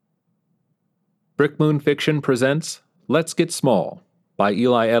Brick Moon Fiction presents Let's Get Small by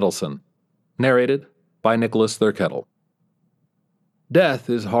Eli Edelson, narrated by Nicholas Thurkettle. Death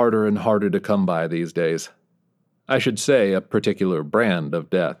is harder and harder to come by these days. I should say a particular brand of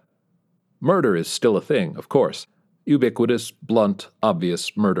death. Murder is still a thing, of course. Ubiquitous, blunt,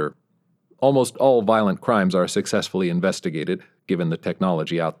 obvious murder. Almost all violent crimes are successfully investigated, given the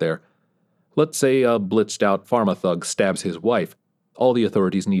technology out there. Let's say a blitzed-out pharma thug stabs his wife. All the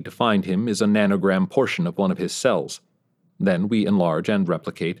authorities need to find him is a nanogram portion of one of his cells. Then we enlarge and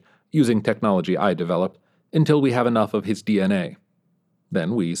replicate, using technology I developed, until we have enough of his DNA.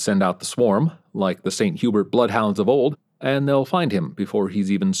 Then we send out the swarm, like the St. Hubert bloodhounds of old, and they'll find him before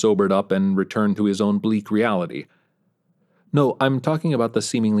he's even sobered up and returned to his own bleak reality. No, I'm talking about the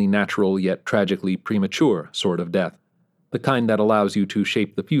seemingly natural yet tragically premature sort of death, the kind that allows you to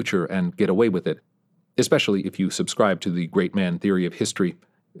shape the future and get away with it. Especially if you subscribe to the great man theory of history.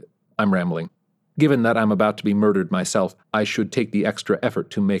 I'm rambling. Given that I'm about to be murdered myself, I should take the extra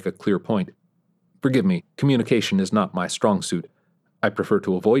effort to make a clear point. Forgive me, communication is not my strong suit. I prefer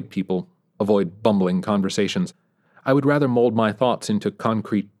to avoid people, avoid bumbling conversations. I would rather mold my thoughts into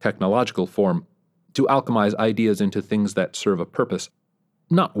concrete technological form, to alchemize ideas into things that serve a purpose,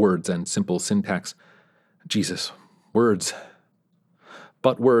 not words and simple syntax. Jesus, words.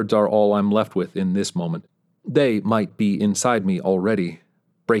 But words are all I'm left with in this moment. They might be inside me already,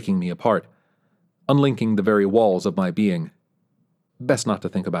 breaking me apart, unlinking the very walls of my being. Best not to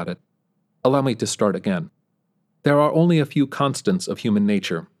think about it. Allow me to start again. There are only a few constants of human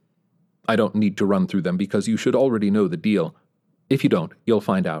nature. I don't need to run through them because you should already know the deal. If you don't, you'll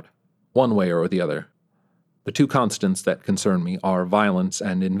find out, one way or the other. The two constants that concern me are violence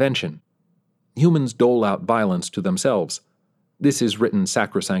and invention. Humans dole out violence to themselves. This is written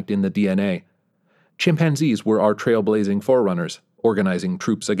sacrosanct in the DNA. Chimpanzees were our trailblazing forerunners, organizing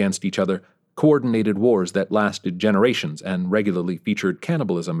troops against each other, coordinated wars that lasted generations and regularly featured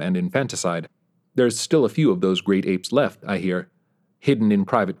cannibalism and infanticide. There's still a few of those great apes left, I hear, hidden in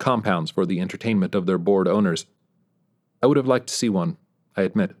private compounds for the entertainment of their bored owners. I would have liked to see one, I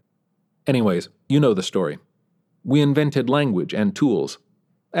admit. Anyways, you know the story. We invented language and tools.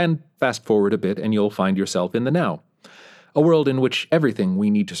 And fast forward a bit and you'll find yourself in the now. A world in which everything we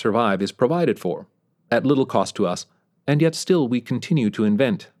need to survive is provided for, at little cost to us, and yet still we continue to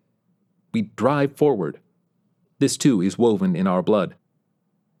invent. We drive forward. This too is woven in our blood.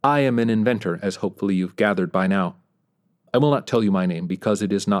 I am an inventor, as hopefully you've gathered by now. I will not tell you my name because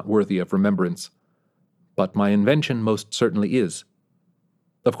it is not worthy of remembrance. But my invention most certainly is.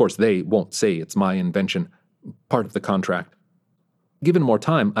 Of course, they won't say it's my invention, part of the contract. Given more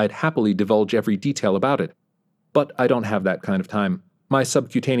time, I'd happily divulge every detail about it. But I don't have that kind of time. My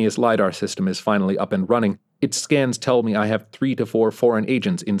subcutaneous LiDAR system is finally up and running. Its scans tell me I have 3 to 4 foreign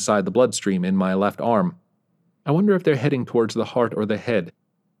agents inside the bloodstream in my left arm. I wonder if they're heading towards the heart or the head.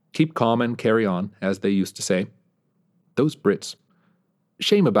 Keep calm and carry on, as they used to say. Those Brits.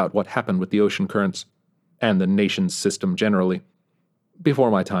 Shame about what happened with the ocean currents, and the nation's system generally.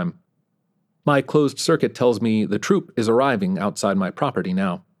 Before my time. My closed circuit tells me the troop is arriving outside my property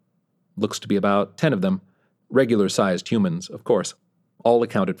now. Looks to be about 10 of them. Regular-sized humans, of course. All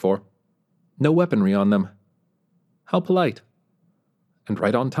accounted for. No weaponry on them. How polite. And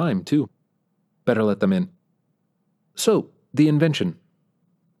right on time, too. Better let them in. So, the invention.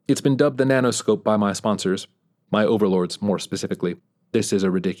 It's been dubbed the nanoscope by my sponsors. My overlords, more specifically. This is a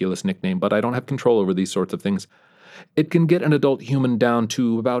ridiculous nickname, but I don't have control over these sorts of things. It can get an adult human down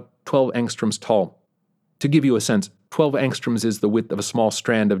to about 12 angstroms tall. To give you a sense, 12 angstroms is the width of a small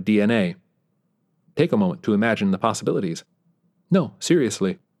strand of DNA. Take a moment to imagine the possibilities. No,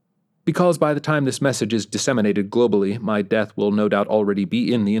 seriously. Because by the time this message is disseminated globally, my death will no doubt already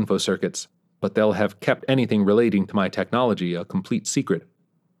be in the info circuits, but they'll have kept anything relating to my technology a complete secret.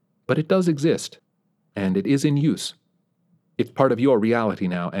 But it does exist, and it is in use. It's part of your reality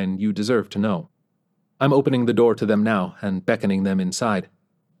now, and you deserve to know. I'm opening the door to them now and beckoning them inside.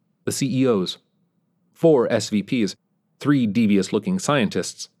 The CEOs. 4 SVPs, 3 devious-looking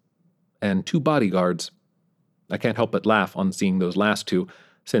scientists, and 2 bodyguards. I can't help but laugh on seeing those last 2,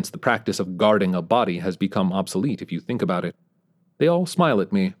 since the practice of guarding a body has become obsolete if you think about it. They all smile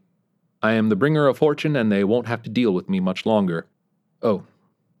at me. I am the bringer of fortune and they won't have to deal with me much longer. Oh,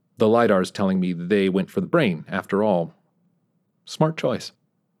 the LiDAR's telling me they went for the brain, after all. Smart choice.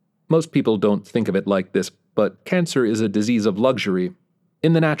 Most people don't think of it like this, but cancer is a disease of luxury.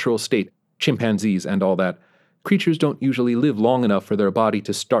 In the natural state, chimpanzees and all that, creatures don't usually live long enough for their body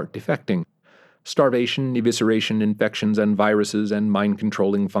to start defecting. Starvation, evisceration, infections, and viruses, and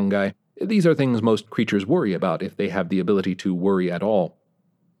mind-controlling fungi. These are things most creatures worry about if they have the ability to worry at all.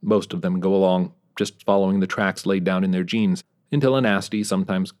 Most of them go along just following the tracks laid down in their genes, until a nasty,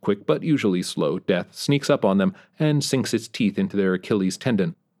 sometimes quick but usually slow, death sneaks up on them and sinks its teeth into their Achilles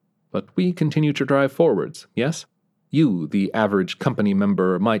tendon. But we continue to drive forwards, yes? You, the average company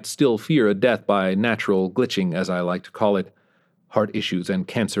member, might still fear a death by natural glitching, as I like to call it, heart issues and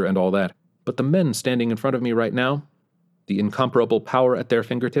cancer and all that. But the men standing in front of me right now, the incomparable power at their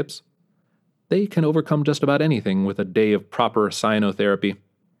fingertips, they can overcome just about anything with a day of proper cyanotherapy.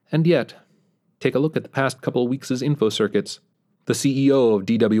 And yet, take a look at the past couple weeks' info circuits. The CEO of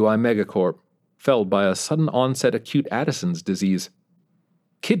DWI Megacorp, felled by a sudden onset acute Addison's disease.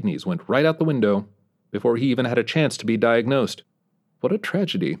 Kidneys went right out the window before he even had a chance to be diagnosed. What a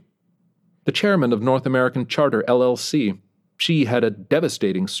tragedy. The chairman of North American Charter LLC, she had a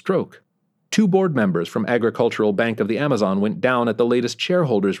devastating stroke. 2 board members from Agricultural Bank of the Amazon went down at the latest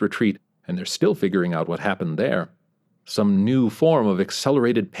shareholders' retreat, and they're still figuring out what happened there. Some new form of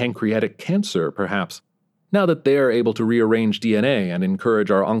accelerated pancreatic cancer, perhaps. Now that they are able to rearrange DNA and encourage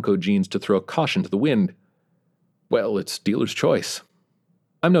our oncogenes to throw caution to the wind, well, it's dealer's choice.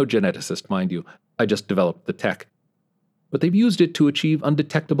 I'm no geneticist, mind you. I just developed the tech. But they've used it to achieve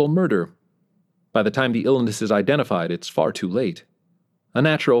undetectable murder. By the time the illness is identified, it's far too late. A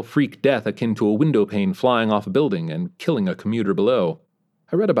natural freak death akin to a window pane flying off a building and killing a commuter below.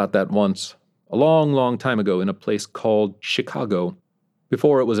 I read about that once, a long, long time ago in a place called Chicago.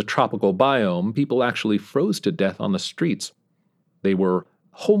 Before it was a tropical biome, people actually froze to death on the streets. They were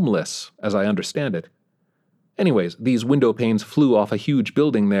homeless, as I understand it. Anyways, these window panes flew off a huge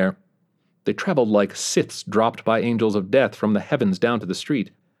building there. They traveled like Siths dropped by angels of death from the heavens down to the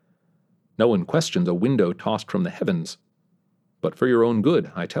street. No one questions a window tossed from the heavens. But for your own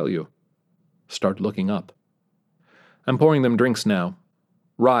good, I tell you. Start looking up. I'm pouring them drinks now.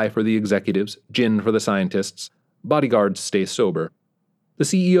 Rye for the executives, gin for the scientists. Bodyguards stay sober. The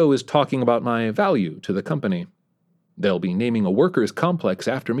CEO is talking about my value to the company. They'll be naming a workers' complex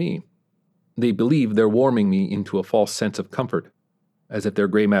after me. They believe they're warming me into a false sense of comfort, as if their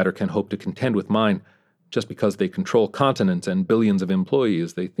gray matter can hope to contend with mine. Just because they control continents and billions of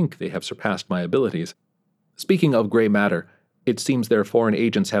employees, they think they have surpassed my abilities. Speaking of gray matter, it seems their foreign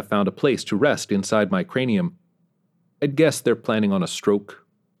agents have found a place to rest inside my cranium. I'd guess they're planning on a stroke,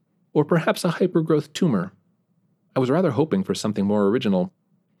 or perhaps a hypergrowth tumor. I was rather hoping for something more original.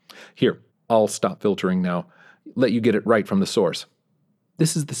 Here, I'll stop filtering now. Let you get it right from the source.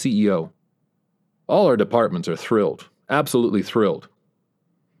 This is the CEO. All our departments are thrilled, absolutely thrilled.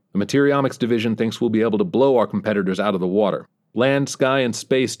 The Materiomics division thinks we'll be able to blow our competitors out of the water. Land, sky, and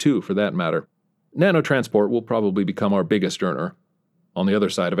space too, for that matter. Nanotransport will probably become our biggest earner. On the other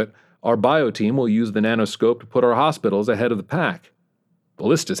side of it, our bio team will use the nanoscope to put our hospitals ahead of the pack. The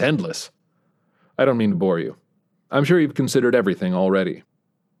list is endless. I don't mean to bore you. I'm sure you've considered everything already.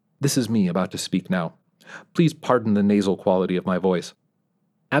 This is me about to speak now. Please pardon the nasal quality of my voice.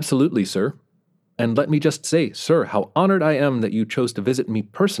 Absolutely, sir. And let me just say, sir, how honored I am that you chose to visit me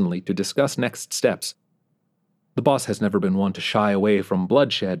personally to discuss next steps. The boss has never been one to shy away from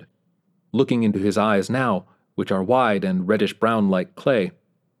bloodshed. Looking into his eyes now, which are wide and reddish-brown like clay,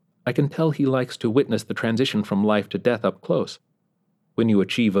 I can tell he likes to witness the transition from life to death up close. When you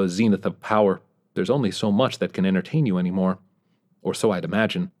achieve a zenith of power, there's only so much that can entertain you anymore. Or so I'd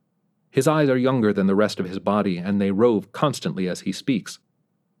imagine. His eyes are younger than the rest of his body, and they rove constantly as he speaks.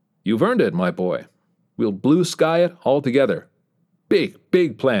 You've earned it, my boy. We'll blue sky it all together. Big,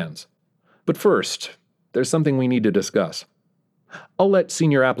 big plans. But first, there's something we need to discuss. I'll let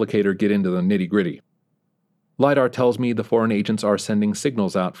Senior Applicator get into the nitty-gritty. LiDAR tells me the foreign agents are sending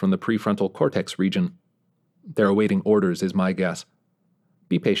signals out from the prefrontal cortex region. They're awaiting orders, is my guess.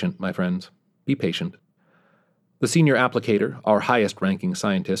 Be patient, my friends. Be patient. The Senior Applicator, our highest-ranking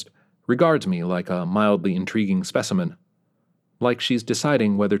scientist, regards me like a mildly intriguing specimen. Like she's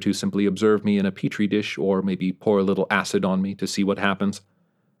deciding whether to simply observe me in a petri dish or maybe pour a little acid on me to see what happens.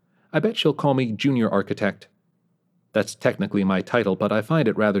 I bet she'll call me Junior Architect. That's technically my title, but I find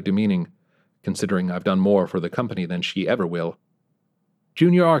it rather demeaning, considering I've done more for the company than she ever will.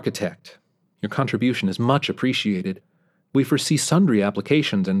 Junior Architect, your contribution is much appreciated. We foresee sundry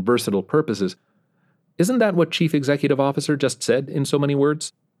applications and versatile purposes. Isn't that what Chief Executive Officer just said in so many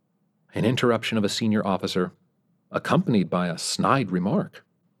words? An interruption of a senior officer, accompanied by a snide remark.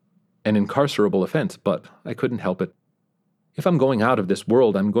 An incarcerable offense, but I couldn't help it. If I'm going out of this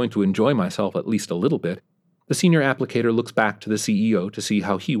world, I'm going to enjoy myself at least a little bit. The Senior Applicator looks back to the CEO to see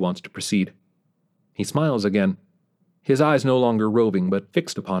how he wants to proceed. He smiles again, his eyes no longer roving but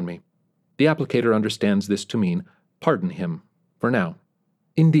fixed upon me. The Applicator understands this to mean, pardon him, for now.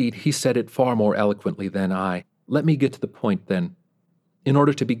 Indeed, he said it far more eloquently than I. Let me get to the point, then. In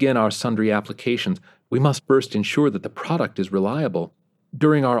order to begin our sundry applications, we must first ensure that the product is reliable.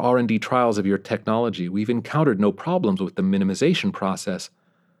 During our R&D trials of your technology, we've encountered no problems with the minimization process,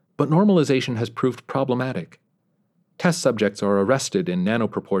 but normalization has proved problematic. Test subjects are arrested in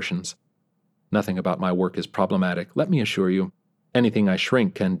nanoproportions. Nothing about my work is problematic, let me assure you. Anything I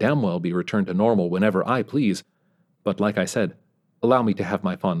shrink can damn well be returned to normal whenever I please. But like I said, allow me to have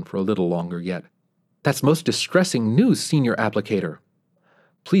my fun for a little longer yet. That's most distressing news, Senior Applicator.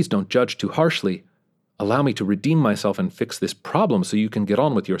 Please don't judge too harshly. Allow me to redeem myself and fix this problem so you can get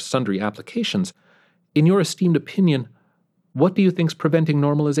on with your sundry applications. In your esteemed opinion, what do you think's preventing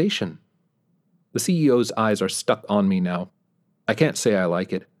normalization? The CEO's eyes are stuck on me now. I can't say I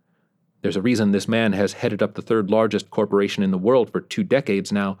like it. There's a reason this man has headed up the third largest corporation in the world for 2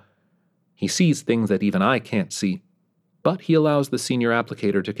 decades now. He sees things that even I can't see. But he allows the Senior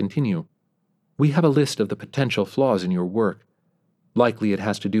Applicator to continue. We have a list of the potential flaws in your work. Likely it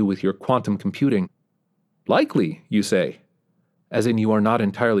has to do with your quantum computing. Likely, you say? As in you are not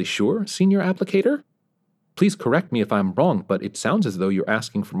entirely sure, Senior Applicator? Please correct me if I'm wrong, but it sounds as though you're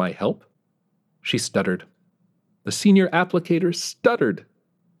asking for my help. She stuttered. The Senior Applicator stuttered.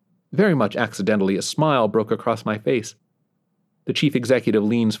 Very much accidentally, a smile broke across my face. The chief executive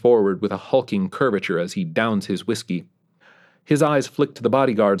leans forward with a hulking curvature as he downs his whiskey. His eyes flick to the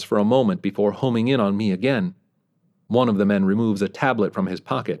bodyguards for a moment before homing in on me again. One of the men removes a tablet from his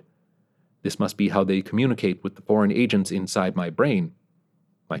pocket. This must be how they communicate with the foreign agents inside my brain.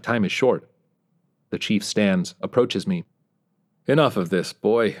 My time is short. The chief stands, approaches me. Enough of this,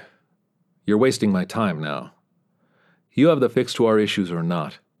 boy. You're wasting my time now. You have the fix to our issues or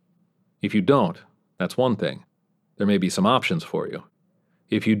not. If you don't, that's one thing. There may be some options for you.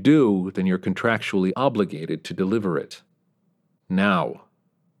 If you do, then you're contractually obligated to deliver it. Now.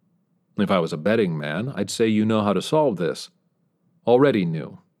 If I was a betting man, I'd say you know how to solve this. Already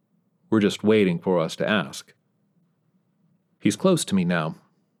knew. We're just waiting for us to ask. He's close to me now.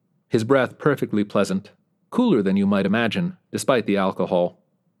 His breath perfectly pleasant, cooler than you might imagine, despite the alcohol.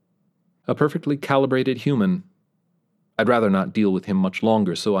 A perfectly calibrated human. I'd rather not deal with him much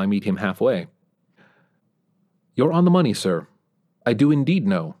longer, so I meet him halfway. You're on the money, sir. I do indeed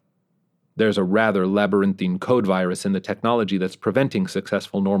know. There's a rather labyrinthine code virus in the technology that's preventing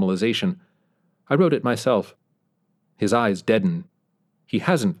successful normalization. I wrote it myself. His eyes deaden. He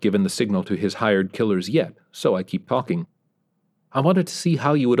hasn't given the signal to his hired killers yet, so I keep talking. I wanted to see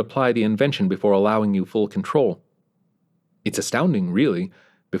how you would apply the invention before allowing you full control. It's astounding, really.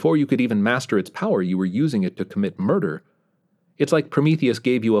 Before you could even master its power, you were using it to commit murder. It's like Prometheus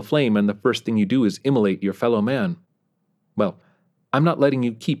gave you a flame and the first thing you do is immolate your fellow man. Well, I'm not letting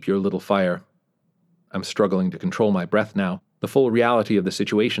you keep your little fire. I'm struggling to control my breath now, the full reality of the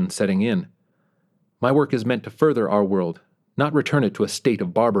situation setting in. My work is meant to further our world, not return it to a state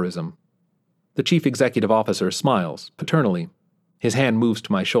of barbarism. The chief executive officer smiles, paternally. His hand moves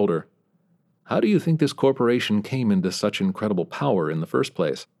to my shoulder. How do you think this corporation came into such incredible power in the first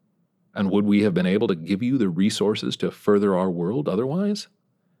place? And would we have been able to give you the resources to further our world otherwise?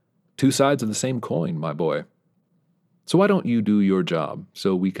 2 sides of the same coin, my boy. So why don't you do your job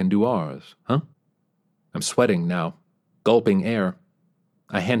so we can do ours, huh? I'm sweating now, gulping air.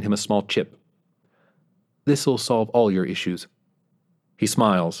 I hand him a small chip. This'll solve all your issues. He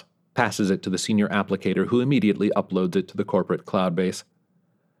smiles, passes it to the Senior Applicator, who immediately uploads it to the corporate cloud base.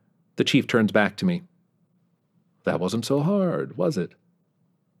 The chief turns back to me. That wasn't so hard, was it?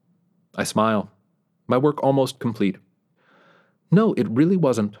 I smile. My work almost complete. No, it really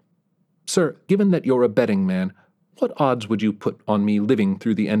wasn't. Sir, given that you're a betting man, what odds would you put on me living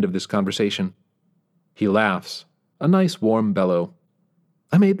through the end of this conversation? He laughs, a nice warm bellow.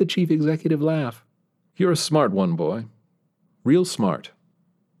 I made the chief executive laugh. You're a smart one, boy. Real smart.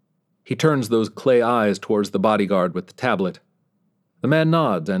 He turns those clay eyes towards the bodyguard with the tablet. The man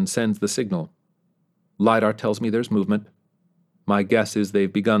nods and sends the signal. LiDAR tells me there's movement. My guess is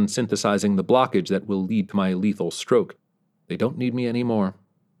they've begun synthesizing the blockage that will lead to my lethal stroke. They don't need me anymore.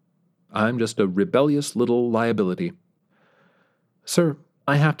 I'm just a rebellious little liability. Sir,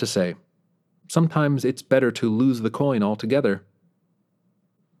 I have to say, sometimes it's better to lose the coin altogether.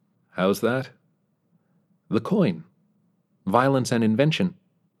 How's that? The coin. Violence and invention.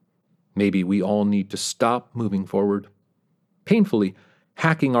 Maybe we all need to stop moving forward. Painfully,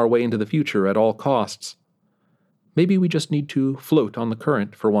 hacking our way into the future at all costs. Maybe we just need to float on the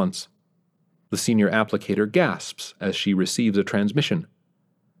current for once. The Senior Applicator gasps as she receives a transmission.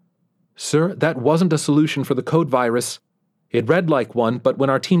 Sir, that wasn't a solution for the code virus. It read like one, but when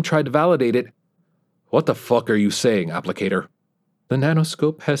our team tried to validate it... What the fuck are you saying, Applicator? The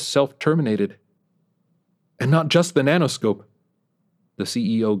nanoscope has self-terminated. And not just the nanoscope. The The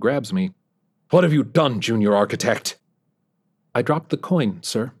CEO grabs me. "What have you done, junior architect?" "I dropped the coin,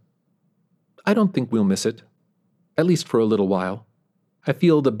 sir. I don't think we'll miss it. At least for a little while. I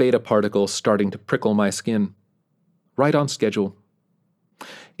feel the beta particles starting to prickle my skin. Right on schedule.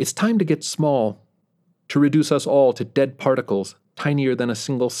 It's time to get small, to reduce us all to dead particles, tinier than a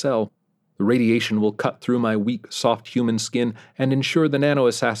single cell. The radiation will cut through my weak, soft human skin and ensure the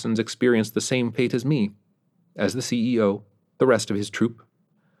nano-assassins experience the same fate as me, as the CEO, the rest of his troop.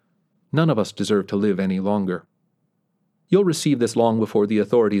 None of us deserve to live any longer. You'll receive this long before the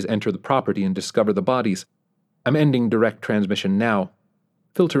authorities enter the property and discover the bodies. I'm ending direct transmission now.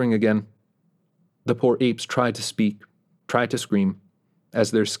 Filtering again." The poor apes try to speak, try to scream, as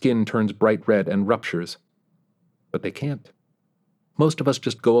their skin turns bright red and ruptures. But they can't. Most of us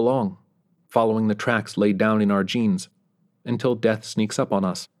just go along, following the tracks laid down in our genes, until death sneaks up on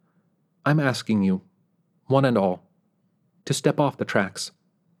us. I'm asking you, one and all, to step off the tracks.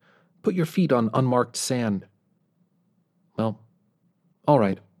 Put your feet on unmarked sand. Well, all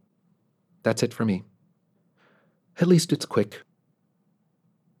right. That's it for me. At least it's quick.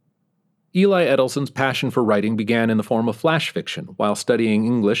 Eli Edelson's passion for writing began in the form of flash fiction while studying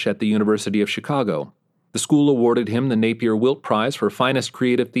English at the University of Chicago. The school awarded him the Napier-Wilt Prize for Finest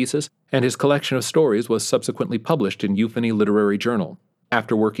Creative Thesis, and his collection of stories was subsequently published in Euphony Literary Journal.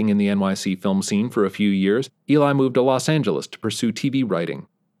 After working in the NYC film scene for a few years, Eli moved to Los Angeles to pursue TV writing.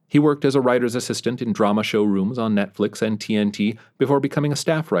 He worked as a writer's assistant in drama showrooms on Netflix and TNT before becoming a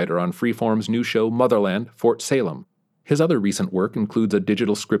staff writer on Freeform's new show Motherland, Fort Salem. His other recent work includes a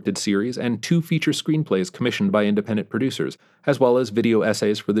digital scripted series and 2 feature screenplays commissioned by independent producers, as well as video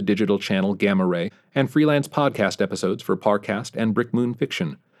essays for the digital channel Gamma Ray and freelance podcast episodes for Parcast and Brick Moon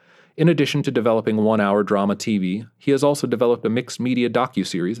Fiction. In addition to developing one-hour drama TV, he has also developed a mixed media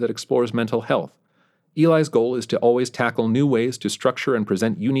docuseries that explores mental health. Eli's goal is to always tackle new ways to structure and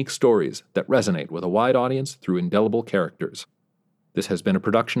present unique stories that resonate with a wide audience through indelible characters. This has been a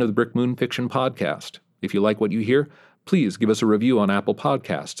production of the Brick Moon Fiction Podcast. If you like what you hear, please give us a review on Apple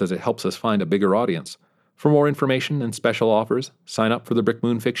Podcasts as it helps us find a bigger audience. For more information and special offers, sign up for the Brick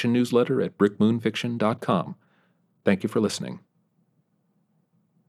Moon Fiction newsletter at brickmoonfiction.com. Thank you for listening.